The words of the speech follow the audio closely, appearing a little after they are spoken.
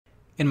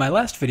In my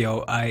last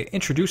video, I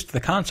introduced the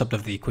concept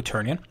of the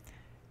quaternion,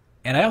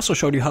 and I also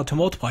showed you how to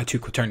multiply two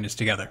quaternions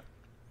together.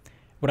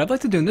 What I'd like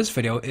to do in this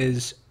video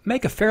is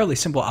make a fairly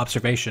simple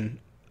observation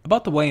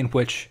about the way in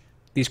which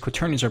these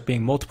quaternions are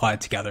being multiplied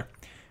together,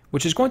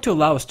 which is going to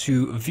allow us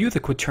to view the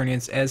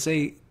quaternions as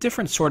a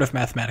different sort of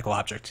mathematical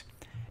object,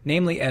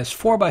 namely as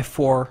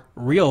 4x4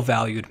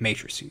 real-valued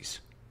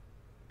matrices.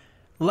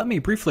 Let me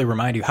briefly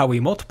remind you how we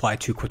multiply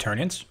two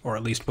quaternions, or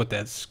at least what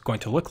that's going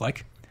to look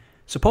like.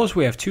 Suppose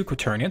we have two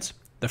quaternions,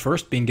 the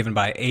first being given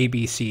by A,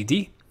 B, C,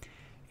 D,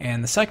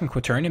 and the second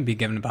quaternion being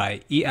given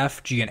by E,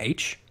 F, G, and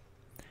H.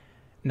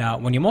 Now,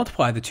 when you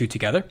multiply the two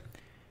together,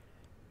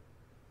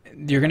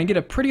 you're going to get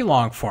a pretty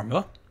long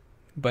formula,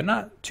 but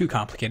not too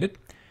complicated.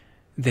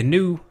 The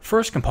new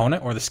first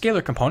component, or the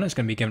scalar component, is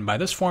going to be given by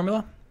this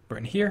formula,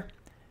 written here.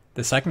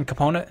 The second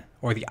component,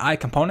 or the I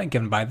component,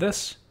 given by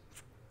this.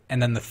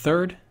 And then the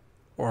third,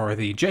 or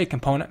the J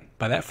component,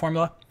 by that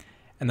formula.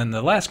 And then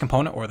the last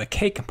component, or the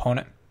K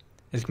component,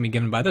 is going to be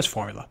given by this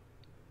formula.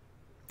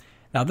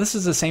 Now, this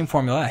is the same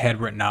formula I had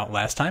written out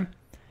last time.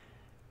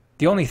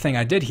 The only thing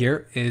I did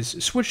here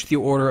is switch the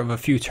order of a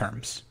few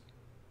terms.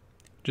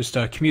 Just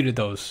commuted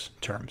those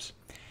terms.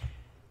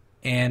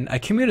 And I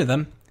commuted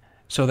them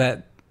so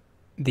that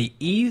the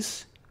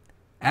E's,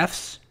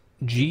 F's,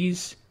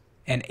 G's,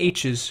 and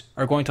H's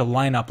are going to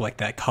line up like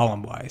that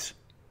column-wise.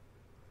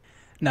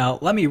 Now,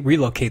 let me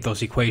relocate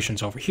those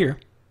equations over here.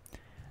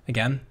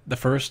 Again, the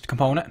first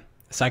component,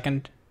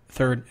 second,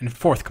 third, and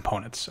fourth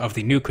components of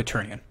the new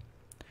quaternion.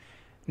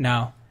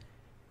 Now,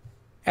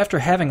 after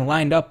having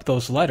lined up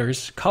those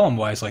letters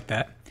column-wise like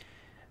that,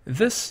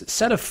 this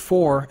set of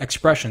four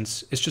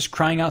expressions is just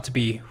crying out to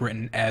be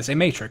written as a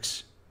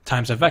matrix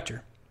times a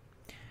vector.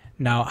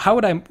 Now, how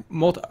would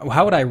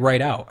I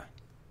write out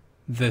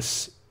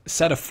this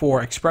set of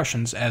four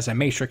expressions as a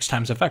matrix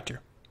times a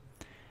vector?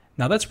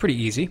 Now, that's pretty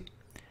easy.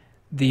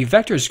 The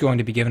vector is going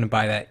to be given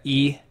by that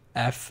E,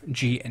 F,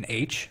 G, and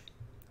H.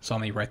 So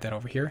let me write that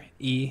over here.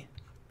 E,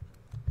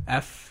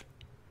 F,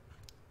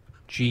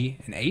 G,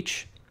 and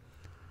H.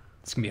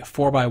 It's going to be a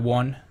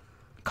 4x1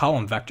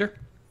 column vector.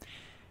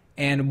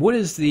 And what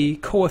is the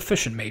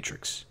coefficient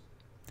matrix?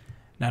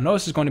 Now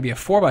notice it's going to be a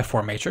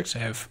 4x4 matrix. I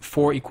have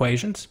four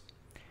equations,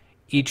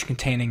 each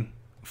containing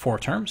four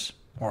terms,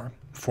 or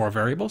four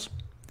variables.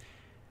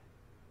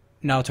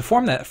 Now to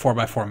form that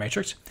 4x4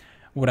 matrix,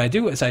 what I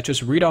do is I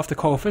just read off the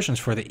coefficients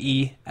for the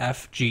E,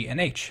 F, G, and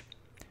H.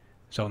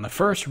 So in the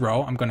first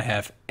row, I'm going to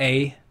have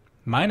A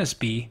minus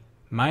B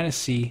minus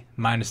C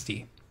minus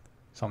D.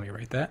 So let me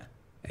write that.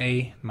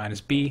 A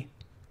minus B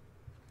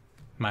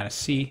minus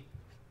C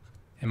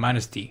and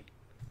minus D.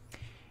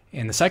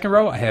 In the second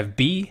row, I have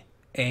B,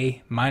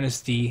 A minus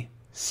D,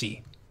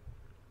 C.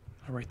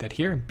 I'll write that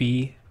here.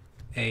 B,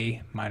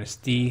 A minus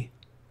D,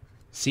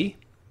 C.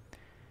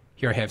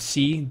 Here I have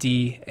C,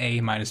 D,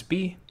 A minus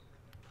B,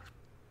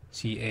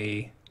 C,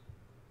 A,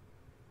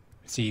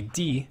 C,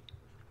 D,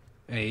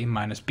 A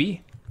minus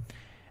B. And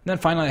then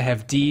finally I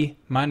have D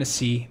minus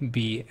C,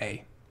 B,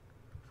 A.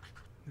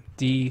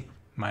 D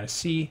minus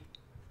C,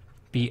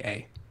 B,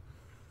 A.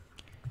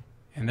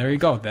 And there you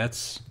go.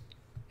 That's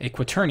a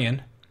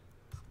quaternion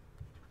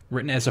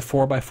written as a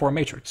 4x4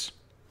 matrix.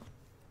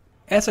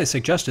 As I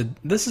suggested,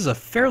 this is a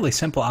fairly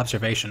simple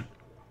observation,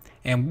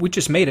 and we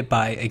just made it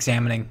by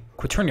examining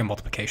quaternion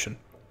multiplication.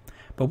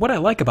 But what I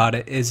like about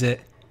it is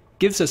it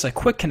gives us a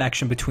quick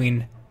connection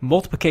between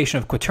multiplication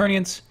of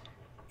quaternions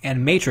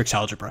and matrix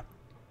algebra.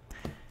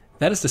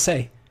 That is to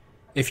say,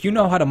 if you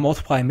know how to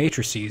multiply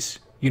matrices,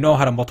 you know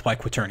how to multiply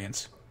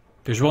quaternions.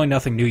 There's really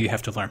nothing new you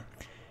have to learn.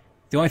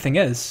 The only thing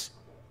is,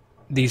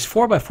 these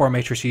 4x4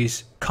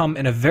 matrices come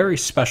in a very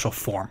special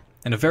form,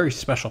 in a very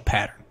special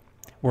pattern,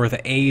 where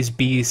the A's,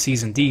 B's,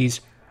 C's, and D's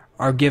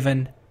are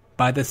given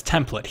by this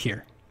template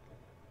here,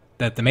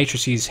 that the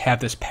matrices have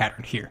this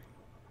pattern here.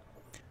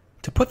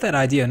 To put that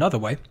idea another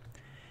way,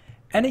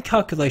 any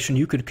calculation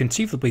you could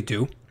conceivably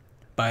do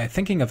by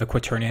thinking of a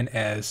quaternion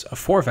as a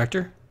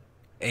 4-vector,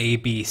 A,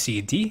 B,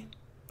 C, D,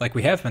 like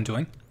we have been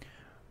doing,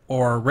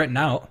 or written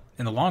out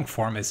in the long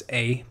form as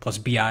A plus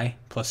BI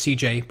plus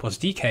CJ plus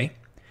DK,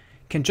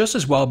 can just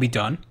as well be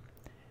done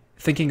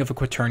thinking of a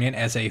quaternion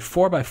as a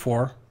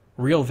 4x4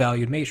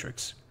 real-valued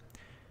matrix,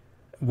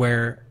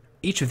 where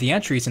each of the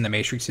entries in the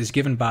matrix is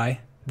given by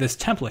this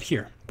template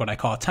here, what I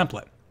call a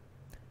template.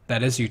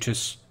 That is,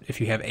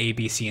 if you have A,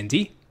 B, C, and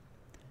D,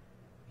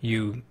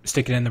 you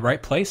stick it in the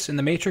right place in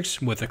the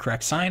matrix with the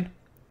correct sign,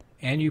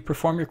 and you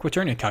perform your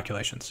quaternion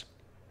calculations.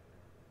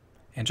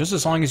 And just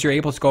as long as you're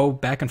able to go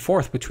back and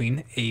forth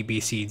between A, B,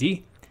 C,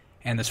 D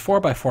and this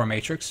 4x4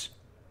 matrix,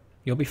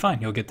 you'll be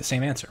fine. You'll get the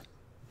same answer.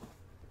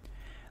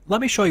 Let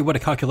me show you what a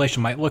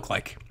calculation might look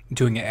like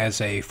doing it as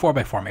a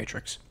 4x4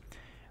 matrix.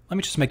 Let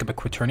me just make up a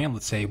quaternion.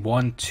 Let's say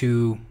 1,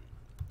 2,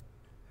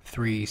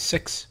 3,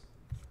 6.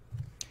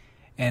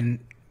 And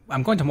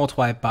I'm going to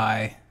multiply it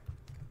by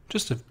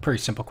just a pretty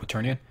simple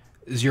quaternion,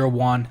 0,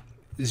 1,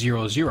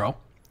 0, 0,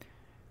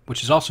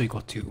 which is also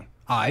equal to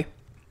I.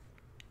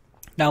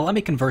 Now let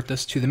me convert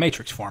this to the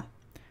matrix form.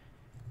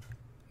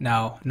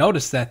 Now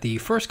notice that the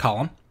first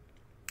column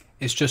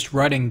is just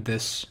writing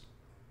this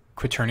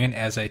quaternion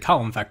as a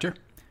column vector.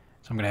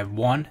 So I'm going to have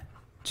 1,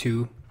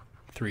 2,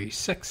 3,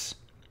 6.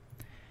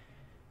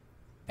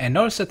 And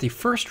notice that the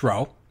first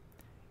row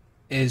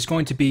is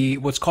going to be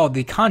what's called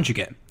the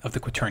conjugate of the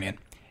quaternion,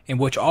 in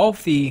which all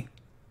of the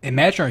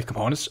imaginary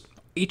components,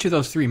 each of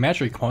those three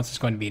imaginary components is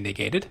going to be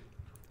negated.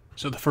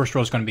 So the first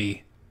row is going to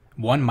be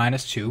 1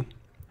 minus 2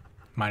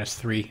 minus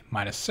 3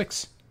 minus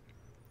 6.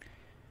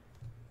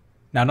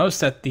 Now notice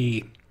that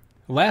the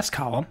last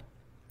column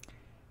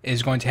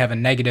is going to have a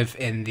negative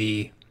in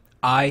the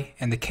I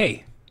and the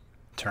K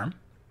term.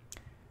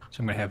 So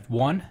I'm going to have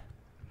 1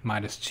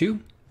 minus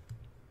 2,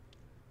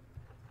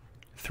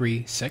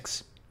 3,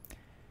 6.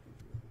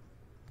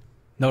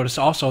 Notice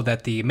also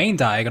that the main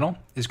diagonal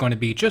is going to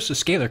be just a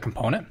scalar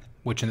component,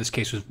 which in this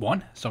case was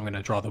 1. So I'm going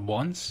to draw the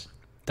 1s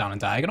down in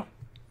diagonal.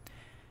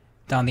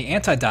 Down the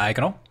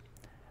anti-diagonal,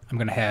 I'm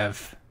going to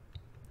have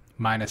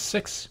minus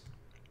 6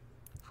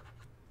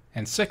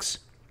 and 6.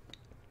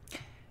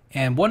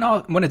 And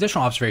one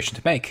additional observation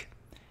to make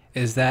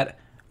is that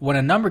when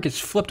a number gets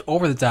flipped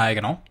over the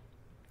diagonal,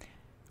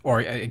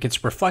 or it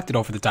gets reflected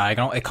over the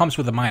diagonal, it comes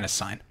with a minus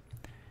sign.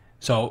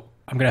 So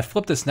I'm going to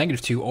flip this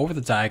negative 2 over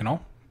the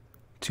diagonal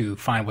to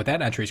find what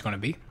that entry is going to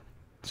be.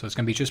 So it's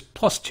going to be just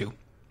plus 2,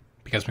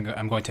 because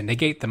I'm going to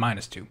negate the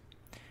minus 2.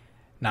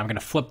 Now I'm going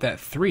to flip that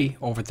 3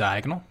 over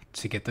diagonal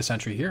to get this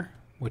entry here,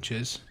 which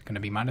is going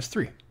to be minus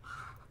 3.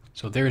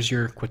 So there's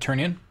your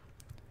quaternion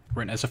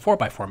written as a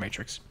 4x4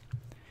 matrix.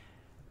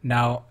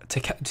 Now,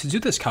 to do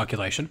this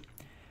calculation,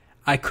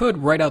 I could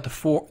write out the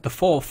full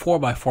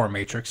 4x4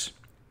 matrix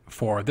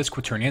for this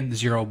quaternion,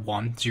 0,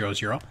 1, 0,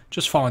 0,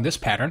 just following this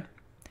pattern.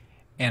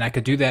 And I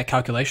could do that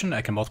calculation.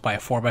 I can multiply a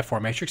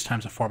 4x4 matrix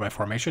times a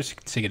 4x4 matrix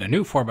to get a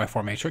new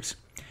 4x4 matrix.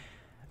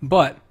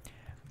 But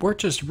we're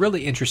just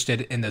really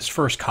interested in this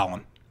first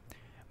column,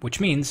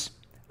 which means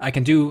I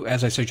can do,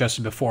 as I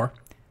suggested before,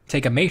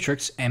 take a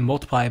matrix and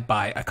multiply it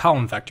by a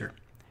column vector,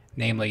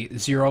 namely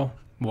 0,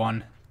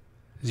 1,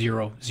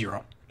 0,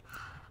 0.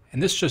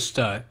 And this just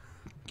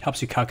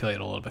helps you calculate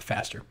a little bit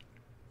faster.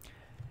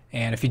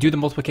 And if you do the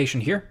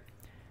multiplication here,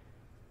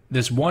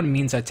 this 1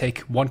 means I take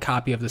one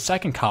copy of the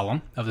second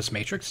column of this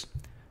matrix.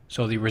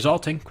 So the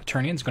resulting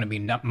quaternion is going to be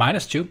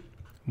minus 2,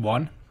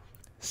 1,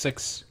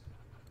 6,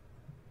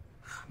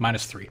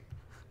 minus 3.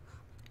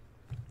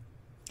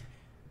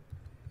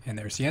 And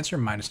there's the answer,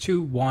 minus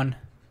 2, 1,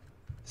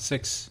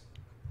 6,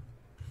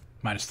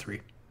 minus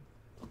 3.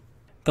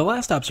 The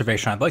last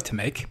observation I'd like to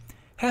make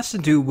has to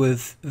do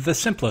with the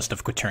simplest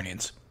of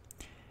quaternions.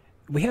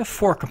 We have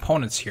 4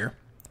 components here,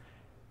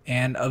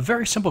 and a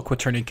very simple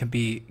quaternion can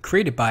be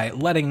created by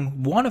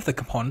letting one of the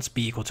components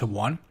be equal to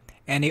 1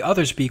 and the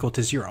others be equal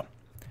to 0.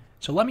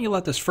 So let me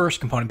let this first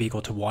component be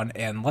equal to 1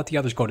 and let the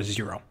others go to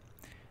 0.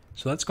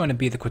 So that's going to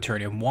be the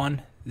quaternion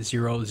 1,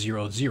 0,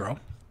 0, 0.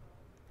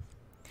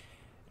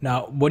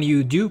 Now, when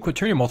you do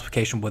quaternion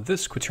multiplication with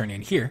this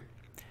quaternion here,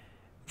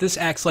 this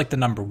acts like the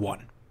number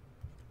 1,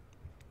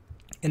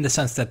 in the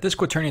sense that this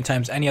quaternion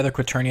times any other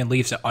quaternion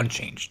leaves it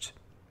unchanged.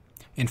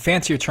 In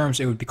fancier terms,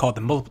 it would be called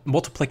the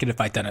multiplicative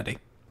identity.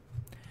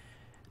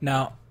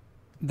 Now,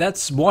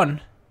 that's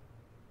one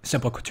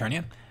simple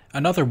quaternion.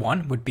 Another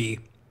one would be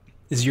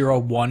 0,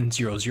 1,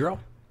 0, 0.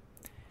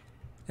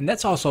 And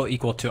that's also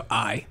equal to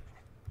I,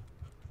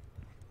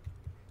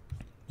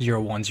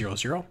 0, 1, 0,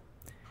 0.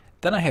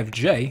 Then I have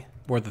J,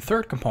 where the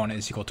third component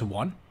is equal to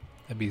 1.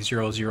 That'd be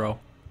 0, 0,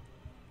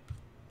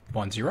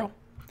 1, 0.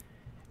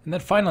 And then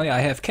finally I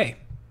have K,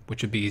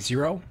 which would be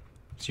 0,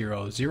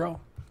 0, 0,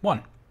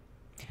 1.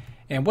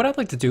 And what I'd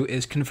like to do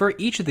is convert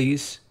each of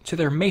these to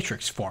their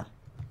matrix form.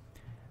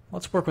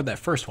 Let's work with that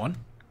first one.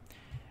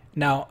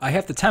 Now, I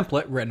have the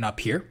template written up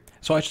here,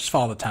 so I just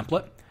follow the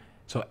template.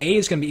 So A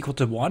is going to be equal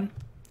to 1.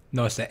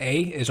 Notice that A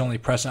is only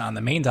present on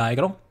the main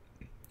diagonal,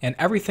 and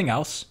everything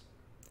else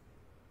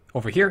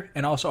over here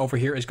and also over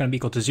here is going to be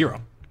equal to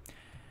 0,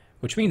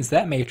 which means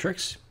that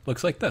matrix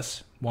looks like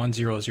this: 1,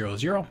 0, 0,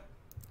 0,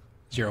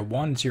 0,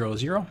 1, 0,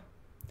 0,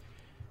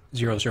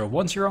 0, 0,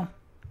 1, 0,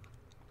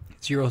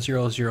 0,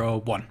 0, 0,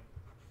 1.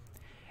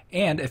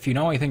 And if you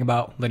know anything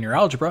about linear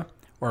algebra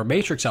or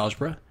matrix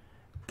algebra,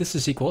 this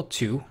is equal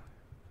to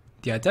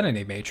the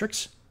identity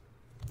matrix.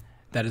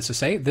 That is to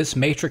say, this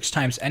matrix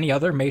times any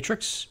other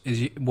matrix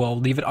will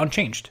leave it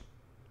unchanged.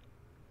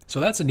 So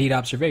that's a neat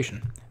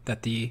observation,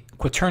 that the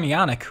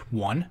quaternionic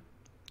one,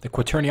 the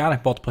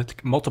quaternionic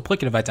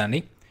multiplicative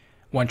identity,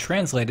 when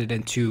translated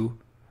into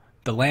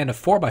the land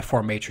of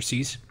 4x4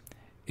 matrices,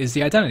 is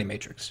the identity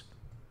matrix.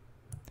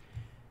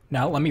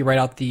 Now let me write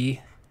out the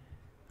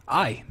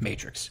I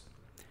matrix.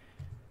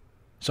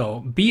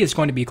 So B is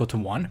going to be equal to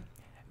 1.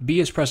 B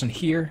is present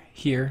here,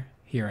 here,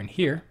 here, and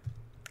here.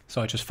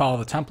 So I just follow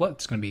the template.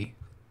 It's going to be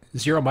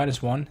 0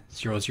 minus 1,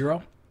 0,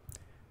 0,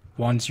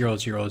 1, 0,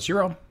 0,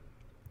 0,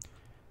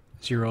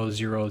 0,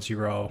 0,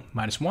 0,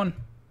 minus 1,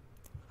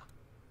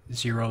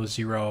 0,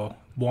 0,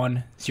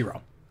 1,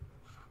 0.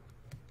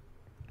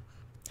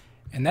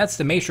 And that's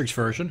the matrix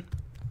version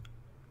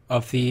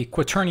of the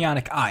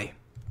quaternionic I.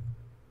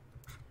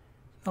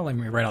 Now let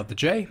me write out the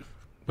J,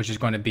 which is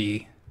going to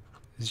be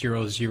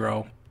 0,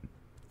 0,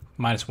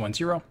 minus 1,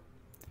 0,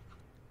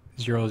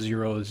 0,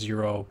 0,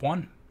 0,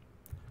 1,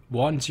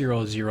 1,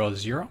 0, 0,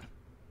 0,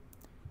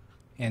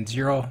 and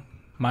 0,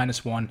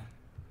 minus 1,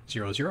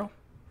 0, 0.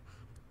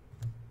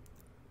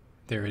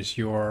 There is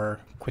your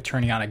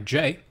quaternionic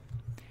J.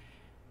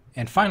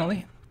 And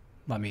finally,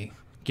 let me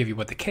give you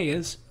what the K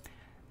is.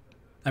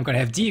 I'm going to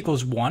have D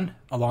equals 1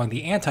 along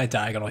the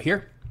anti-diagonal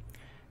here.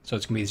 So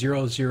it's going to be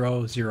 0,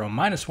 0, 0,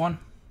 minus 1,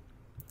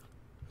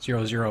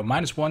 0, 0,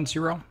 minus 1,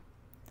 0,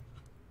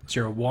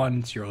 0,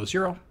 1, 0,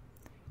 0,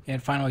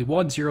 and finally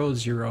 1, 0,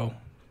 0,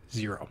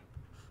 0.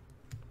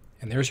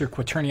 And there's your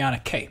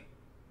quaternionic K.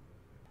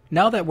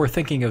 Now that we're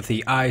thinking of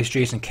the i's,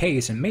 j's, and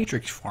k's in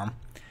matrix form,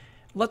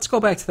 let's go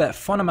back to that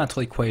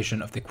fundamental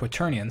equation of the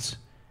quaternions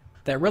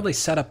that really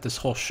set up this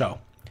whole show,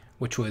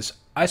 which was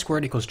I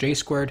squared equals j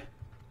squared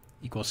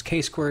equals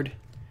k squared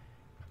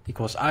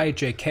equals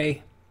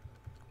ijk,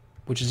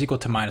 which is equal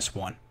to minus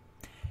 1.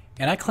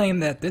 And I claim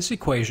that this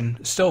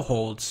equation still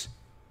holds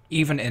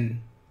even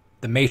in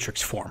the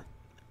matrix form.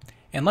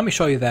 And let me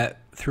show you that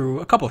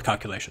through a couple of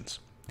calculations.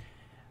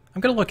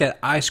 I'm going to look at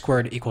I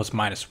squared equals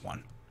minus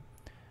 1.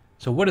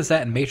 So what is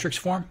that in matrix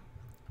form?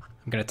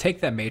 I'm going to take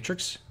that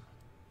matrix,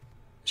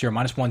 0,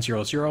 minus 1,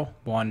 0, 0,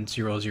 1,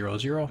 0, 0,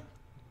 0,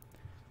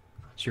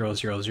 0,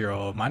 0,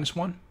 0, minus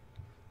 1,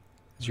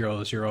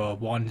 0, 0,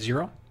 1,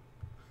 0. I'm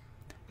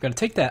going to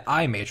take that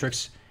I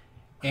matrix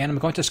and I'm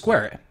going to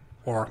square it,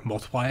 or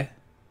multiply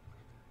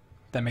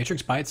that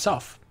matrix by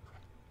itself.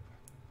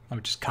 Let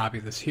me just copy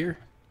this here.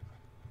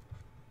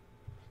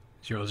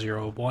 0,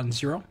 0, 1,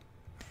 0.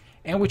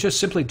 And we just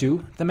simply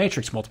do the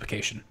matrix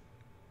multiplication.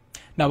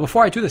 Now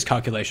before I do this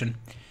calculation,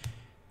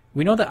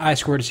 we know that I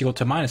squared is equal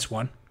to minus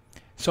 1.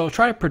 So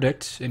try to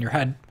predict in your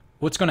head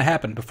what's going to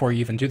happen before you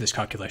even do this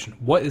calculation.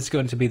 What is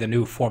going to be the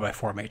new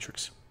 4x4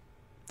 matrix?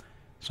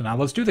 So now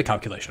let's do the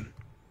calculation.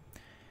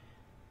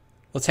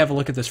 Let's have a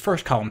look at this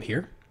first column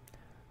here.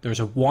 There's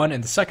a 1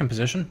 in the second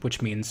position,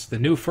 which means the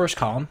new first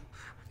column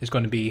is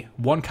going to be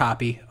one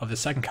copy of the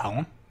second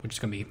column, which is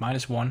going to be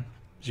minus 1,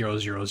 0,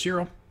 0,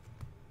 0.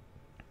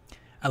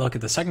 I look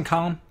at the second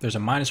column, there's a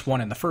minus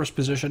 1 in the first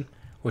position,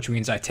 which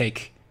means I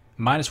take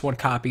minus 1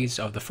 copies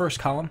of the first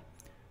column.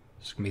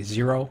 It's going to be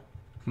 0,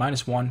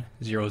 minus 1,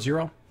 0,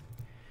 0.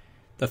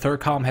 The third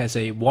column has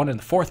a 1 in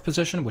the fourth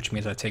position, which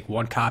means I take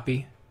one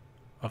copy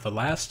of the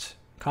last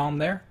column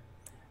there.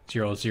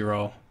 0,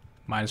 0,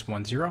 minus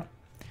 1, 0.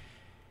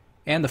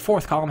 And the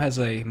fourth column has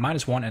a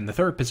minus 1 in the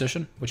third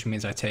position, which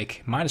means I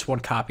take minus 1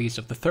 copies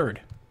of the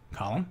third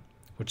column,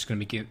 which is going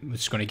to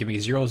give me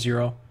 0,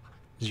 0,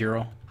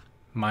 0,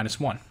 minus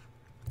 1.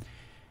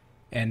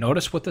 And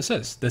notice what this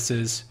is. This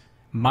is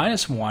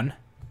minus 1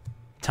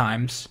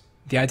 times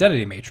the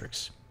identity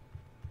matrix.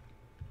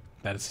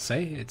 That is to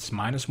say, it's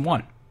minus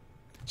 1.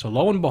 So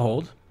lo and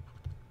behold,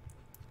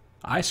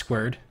 I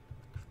squared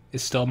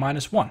is still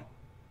minus 1.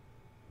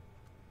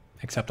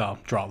 Except I'll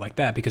draw it like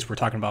that because we're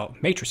talking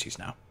about matrices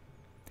now.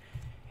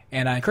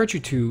 And I encourage you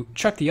to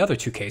check the other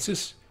two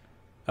cases.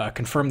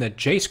 Confirm that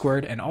j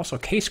squared and also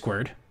k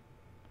squared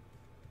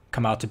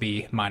come out to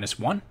be minus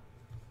 1.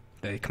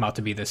 They come out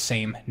to be the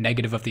same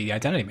negative of the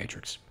identity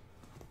matrix.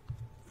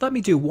 Let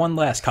me do one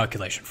last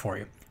calculation for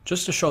you,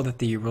 just to show that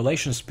the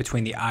relations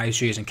between the i's,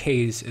 j's, and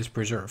k's is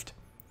preserved.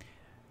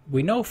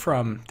 We know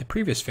from the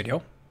previous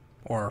video,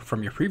 or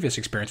from your previous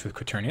experience with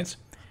quaternions,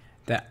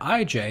 that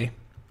ij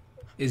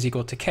is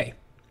equal to k,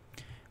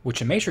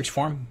 which in matrix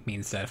form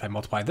means that if I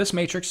multiply this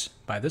matrix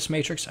by this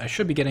matrix, I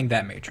should be getting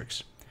that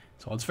matrix.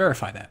 So let's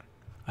verify that.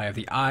 I have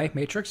the I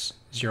matrix,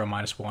 0,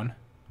 minus 1,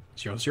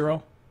 0,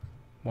 0,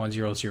 1,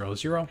 0, 0,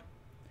 0,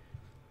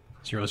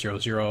 0, 0,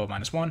 0,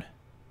 minus 1,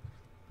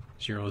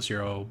 0,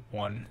 0,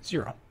 1,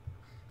 0.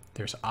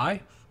 There's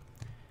I.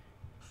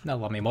 Now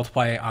let me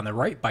multiply on the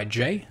right by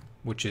j,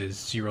 which is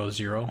 0,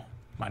 0,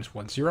 minus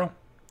 1, 0,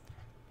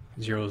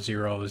 0,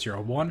 0,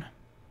 0, 1,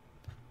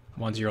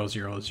 1, 0,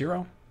 0,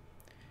 0,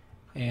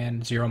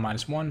 and 0,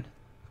 minus 1,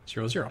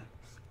 0, 0.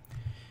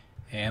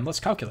 And let's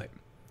calculate.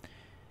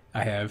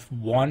 I have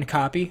one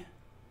copy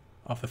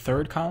of the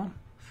third column,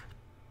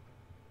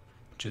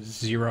 which is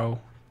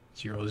 0,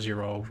 0,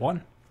 0,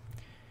 1.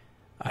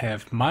 I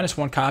have minus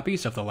 1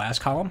 copies of the last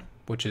column,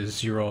 which is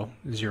 0,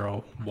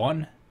 0,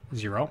 1,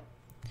 0.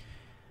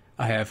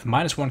 I have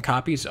minus 1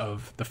 copies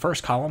of the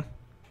first column,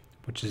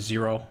 which is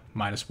 0,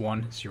 minus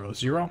 1, 0,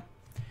 0.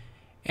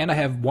 And I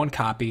have one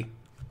copy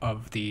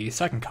of the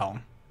second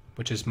column,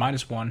 which is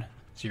minus 1,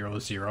 0,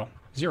 0,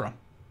 0.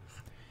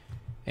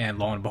 And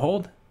lo and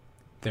behold,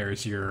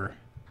 there's your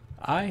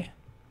I,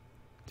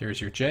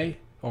 there's your J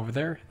over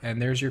there,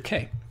 and there's your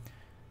K.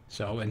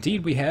 So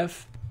indeed we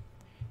have,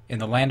 in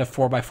the land of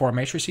 4x4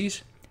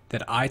 matrices,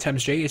 that I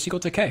times J is equal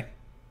to K.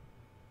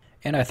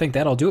 And I think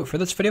that'll do it for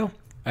this video.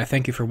 I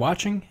thank you for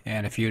watching,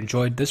 and if you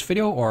enjoyed this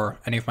video or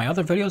any of my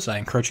other videos, I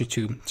encourage you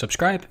to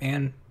subscribe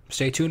and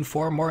stay tuned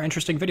for more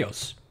interesting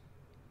videos.